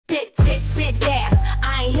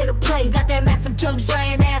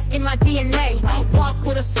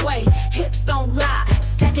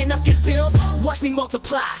stacking up these bills, watch me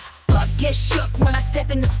multiply. Fuck, get shook when I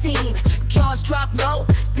step in the scene. Jaws drop low,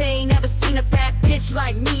 they ain't never seen a bad bitch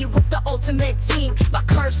like me with the ultimate team. My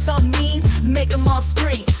curves so mean, make them all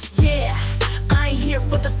scream. Yeah, I ain't here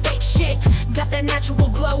for the fake shit. Got that natural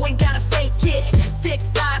glow, ain't gotta fake it. Thick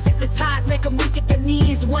thighs, hypnotize, make them weak at their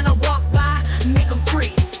knees. When I walk by, make them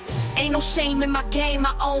freeze. Ain't no shame in my game,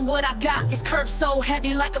 I own what I got. It's curved so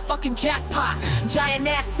heavy like a fucking jackpot. Giant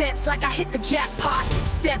assets like I hit the jackpot.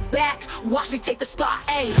 Step back, watch me take the spot.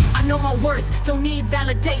 Ayy, I know my worth, don't need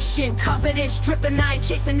validation. Confidence dripping, I ain't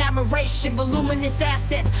chasing admiration. Voluminous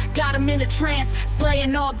assets, got 'em in a trance.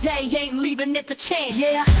 Slaying all day, ain't leaving it to chance.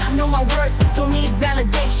 Yeah, I know my worth, don't need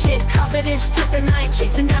validation. Confidence dripping, I ain't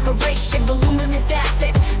chasing admiration. Voluminous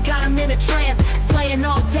assets, got 'em in a trance. Slaying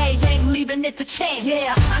all day, ain't leaving it to chance.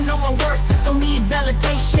 Yeah, I know my worth, don't need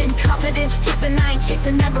validation. Confidence dripping, I ain't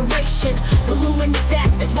chasing admiration. Voluminous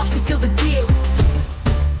assets, watch me seal the deal.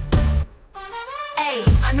 Ayy,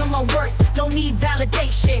 I know my worth, don't need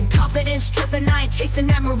validation. Confidence dripping, I ain't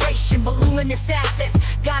chasing admiration. Voluminous assets,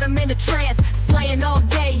 got 'em in a trance. Slaying all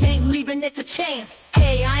day, ain't leaving it to chance.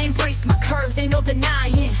 Hey, I embrace my curves, ain't no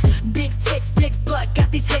denying. Big tits, big butt, got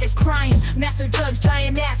these haters crying. Master judge,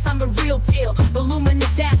 giant ass, I'm the real deal.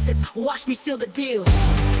 Voluminous assets, watch me seal the deal.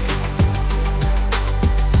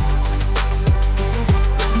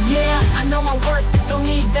 Yeah, I know my worth, don't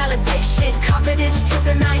need validation. Confidence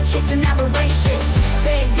dripping, I ain't chasing admiration.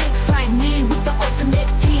 Big dicks like me with the ultimate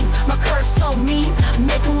team. My curves so mean,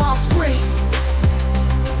 make them all scream.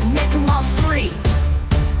 Make them all scream.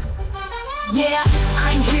 Yeah,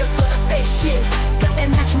 I ain't here for the fake shit. Got that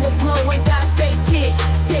natural glow, ain't gotta fake it.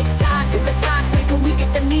 Big thighs, hypnotize, make them weak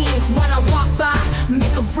at the knees. When I walk by,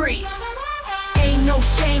 make them freeze. Ain't no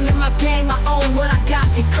shame in my game, I own what I got.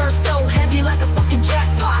 These curves so heavy like a fucking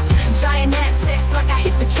jackpot. Giant assets like I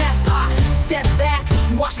hit the jackpot. Step back,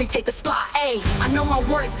 watch me take the spot. Ayy, I know my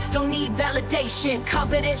worth, don't need validation.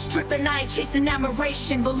 Confidence dripping, I ain't chasing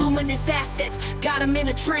admiration. Voluminous assets, got 'em in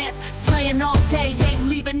a trance. Slaying all day, ain't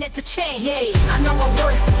leaving it to chance. Yeah, I know my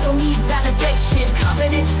worth, don't need validation.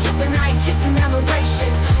 Confidence dripping, I ain't chasing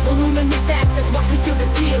admiration. Voluminous assets, watch me seal the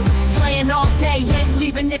deal. Slaying all day, ain't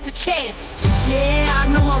leaving it to chance. Yeah, I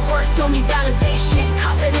know my worth, don't need validation.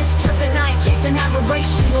 Confidence dripping, I ain't chasing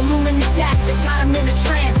admiration. Voluminous assets, got 'em in a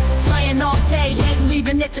trance. Slaying all day, ain't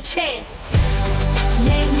leaving it to chance.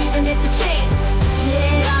 Ain't leaving it to chance.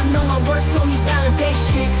 Yeah, I know my worth, don't need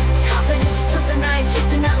validation. Confidence dripping, I ain't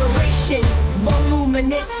chasing admiration.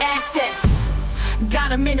 Voluminous assets,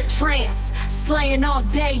 got 'em in a trance. Slaying all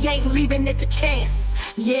day, ain't leaving it to chance.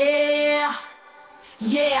 Yeah,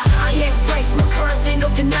 yeah, I embrace my curves, ain't no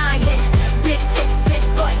denying. Big tits, big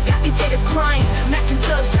butt, got these haters crying. Master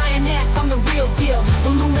judge, giant ass, I'm the real deal.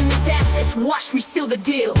 Voluminous assets, watch me seal the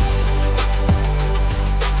deal.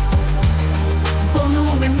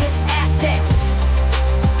 Voluminous assets,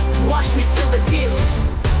 watch me seal the deal.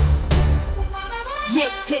 Yeah,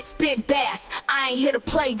 tits, big bass, I ain't here to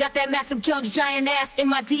play. Got that massive judge, giant ass in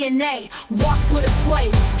my DNA. Walk with a sway,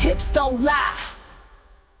 hips don't lie.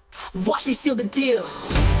 Watch me seal the deal.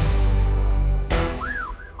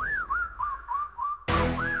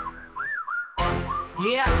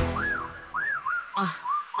 Yeah.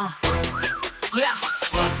 Yeah.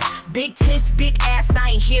 Big tits, big ass,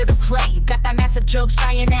 I ain't here to play. Got that massive jokes,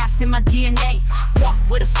 giant ass in my DNA. Walk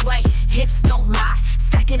with a sway, hips don't lie.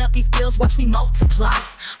 Stacking up these bills, watch me multiply.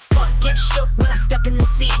 Fuck, get shook when I step in the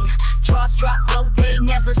scene. Jaws drop low, they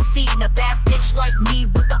never seen a bad bitch like me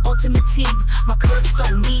with the ultimate team. My curves so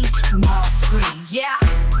mean, all scream. Yeah,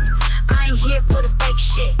 I ain't here for the fake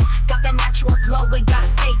shit. Got that natural glow, ain't gotta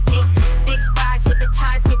fake it. Big thighs,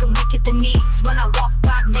 hypnotize, make them weak at the knees. When I walk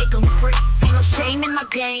by, make them freeze. Ain't no shame in my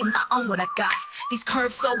game, I own what I got. These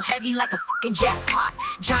curves so heavy like a fucking jackpot.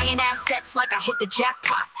 Giant assets like I hit the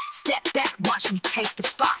jackpot. Step back, watch me take the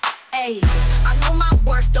spot. Ayy, I know my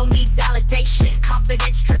worth, don't need validation.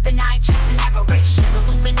 Confidence dripping, I ain't chasing admiration.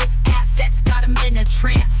 Voluminous assets, got 'em in a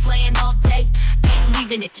trance. Slaying all day, ain't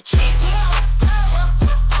leaving it to chance.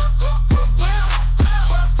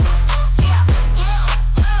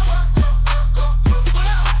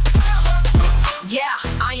 Yeah,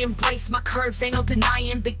 I embrace my curves, ain't no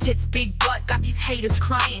denying. Big tits, big butt, got these haters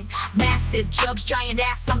crying. Massive jugs, giant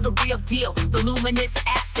ass, I'm the real deal. Voluminous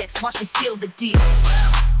assets, watch me seal the deal.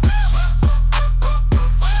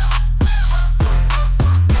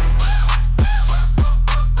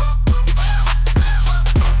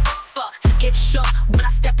 Fuck, get shook when I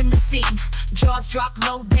step in the scene. Jaws drop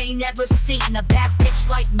low, they never seen a bad bitch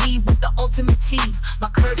like me with the ultimate team. My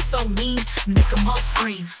curves so mean, make them all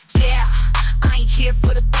scream. Yeah, I ain't here here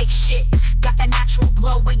for the fake shit. Got that natural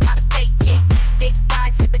glow, ain't gotta fake it. Big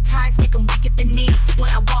thighs, hypnotize, make them weak at the knees. When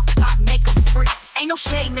I walk by, make them freeze. Ain't no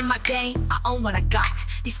shame in my game, I own what I got.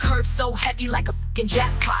 These curves so heavy like a fucking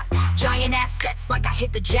jackpot. Giant assets like I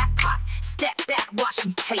hit the jackpot. Step back, watch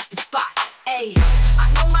me take the spot. Ayy, I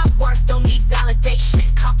know my worth, don't need validation.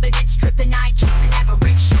 Confidence dripping, I ain't chasing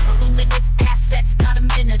admiration. Voluminous assets, got 'em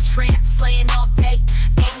in a trance. Slaying all day,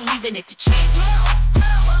 ain't leaving it to chance.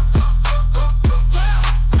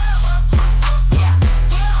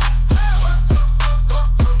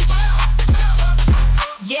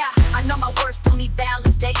 Yeah, I know my worth, don't need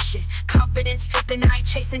validation. Confidence dripping, I ain't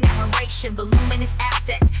chasing admiration. Voluminous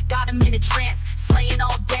assets, got 'em in a trance. Slaying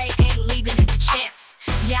all day, ain't leaving it to chance.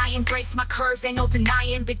 Yeah, I embrace my curves, ain't no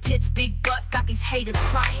denying. Big tits, big butt, got these haters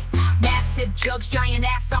crying. Massive jugs, giant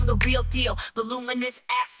ass, I'm the real deal. Voluminous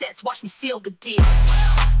assets, watch me seal the deal.